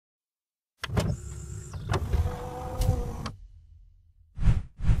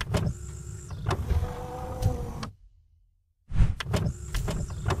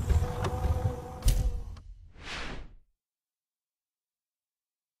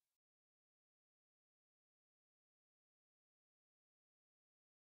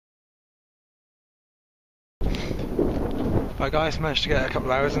Right guys, managed to get a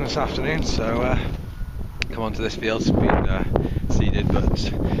couple of hours in this afternoon, so come on to this field. It's been seeded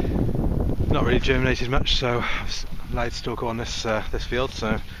but not really germinated much, so I've allowed to still go on this field.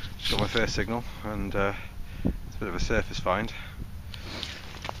 So just got my first signal, and it's a bit of a surface find.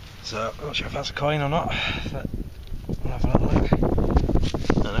 So I'm not sure if that's a coin or not, but we'll have a little look. I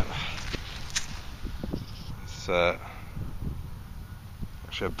don't know. It's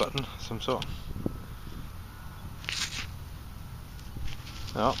actually a button of some sort.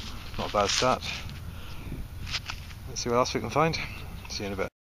 Oh, not a bad start. Let's see what else we can find. See you in a bit.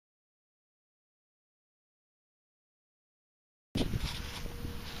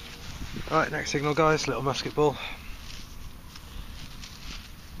 Right, next signal guys, little musket ball.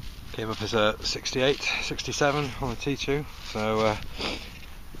 Came up as a 68, 67 on the T2, so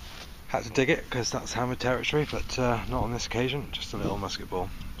had to dig it because that's hammered territory, but not on this occasion, just a little musket ball.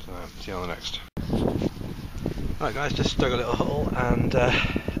 So see you on the next. Right guys, just dug a little hole, and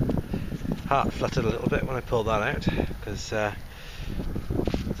heart fluttered a little bit when I pulled that out, because I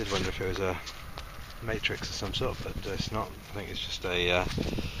did wonder if it was a matrix of some sort, but it's not. I think it's just a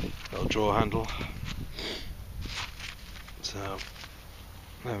little drawer handle. So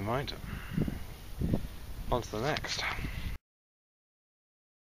never mind. On to the next.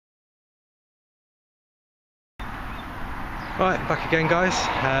 Right, back again guys.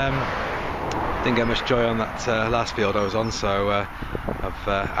 Didn't get much joy on that last field I was on, so I've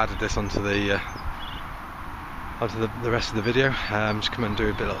added this onto the rest of the video. Just come and do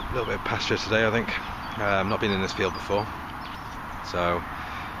a little bit of pasture today, I think. I've not been in this field before, so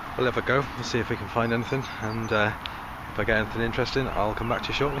we'll have a go. We'll see if we can find anything, and if I get anything interesting, I'll come back to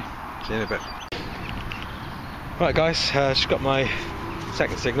you shortly. See you in a bit. Right guys, just got my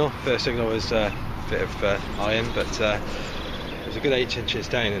second signal. First signal was a bit of iron, but there's a good 8 inches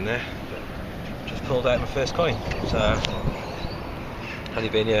down in there. But just pulled out my first coin. So only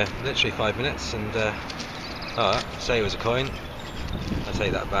been here literally 5 minutes, and say it was a coin. I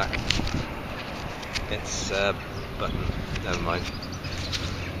take that back. It's a button. Never mind.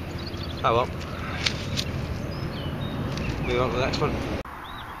 Oh well. Move on to the next one.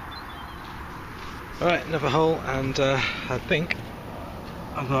 Alright, another hole, and I think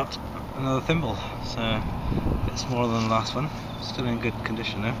I've got another thimble, so it's smaller than the last one. Still in good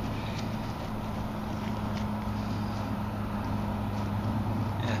condition though.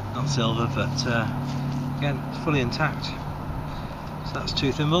 Yeah, not silver, but again, it's fully intact. So that's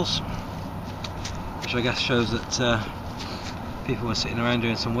 2 thimbles, which I guess shows that people were sitting around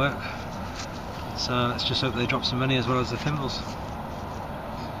doing some work. So let's just hope they drop some money as well as the thimbles.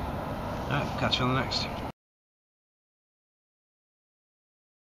 Alright, catch you on the next.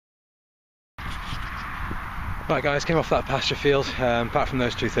 Right guys, came off that pasture field. Apart from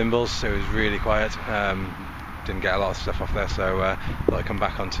those 2 thimbles, it was really quiet. Didn't get a lot of stuff off there, so thought I'd come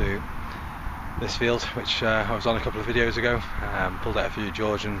back onto this field, which I was on a couple of videos ago. Pulled out a few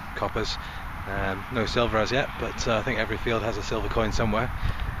Georgian coppers. No silver as yet, but I think every field has a silver coin somewhere.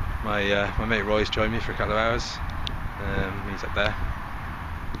 My mate Roy's joined me for a couple of hours. He's up there.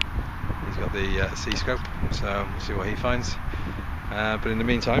 He's got the C-scope, so we'll see what he finds. But in the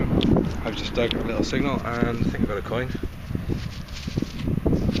meantime, I've just dug a little signal, and I think I've got a coin.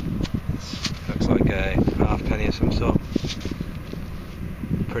 Looks like a halfpenny of some sort.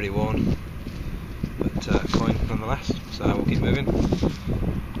 Pretty worn, but a coin nonetheless. So we'll keep moving.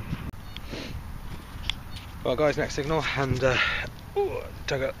 Well guys, next signal, and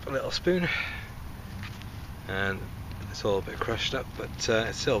dug up a little spoon, and it's all a bit crushed up, but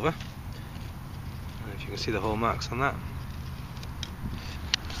it's silver. And if you can see the hole marks on that.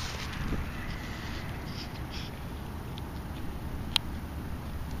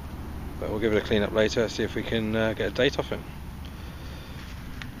 But we'll give it a clean up later, see if we can get a date off it.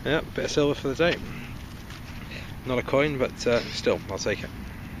 Yeah, bit of silver for the date. Not a coin, but still, I'll take it.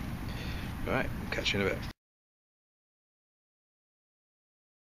 Alright, catch you in a bit.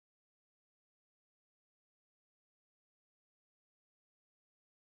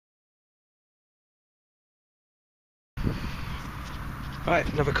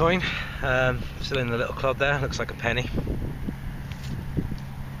 Right, another coin. Still in the little clod there, looks like a penny.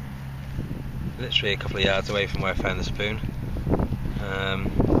 Literally a couple of yards away from where I found the spoon. Don't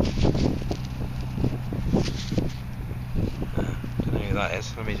know who that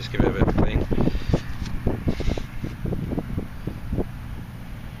is. Let me just give it a bit of a clean.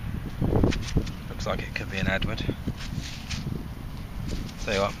 Looks like it could be an Edward.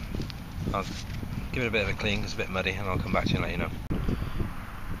 Tell you what, I'll give it a bit of a clean because it's a bit muddy, and I'll come back to you and let you know.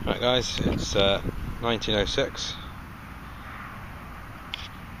 Right guys, it's 1906,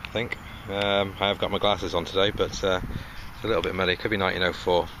 I think. I have got my glasses on today, but a little bit muddy, could be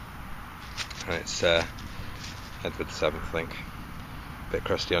 1904, and it's Edward the 7th, I think. A bit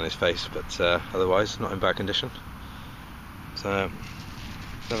crusty on his face, but otherwise not in bad condition. So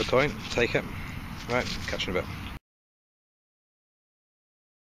another coin, take it. Right, catch you in a bit.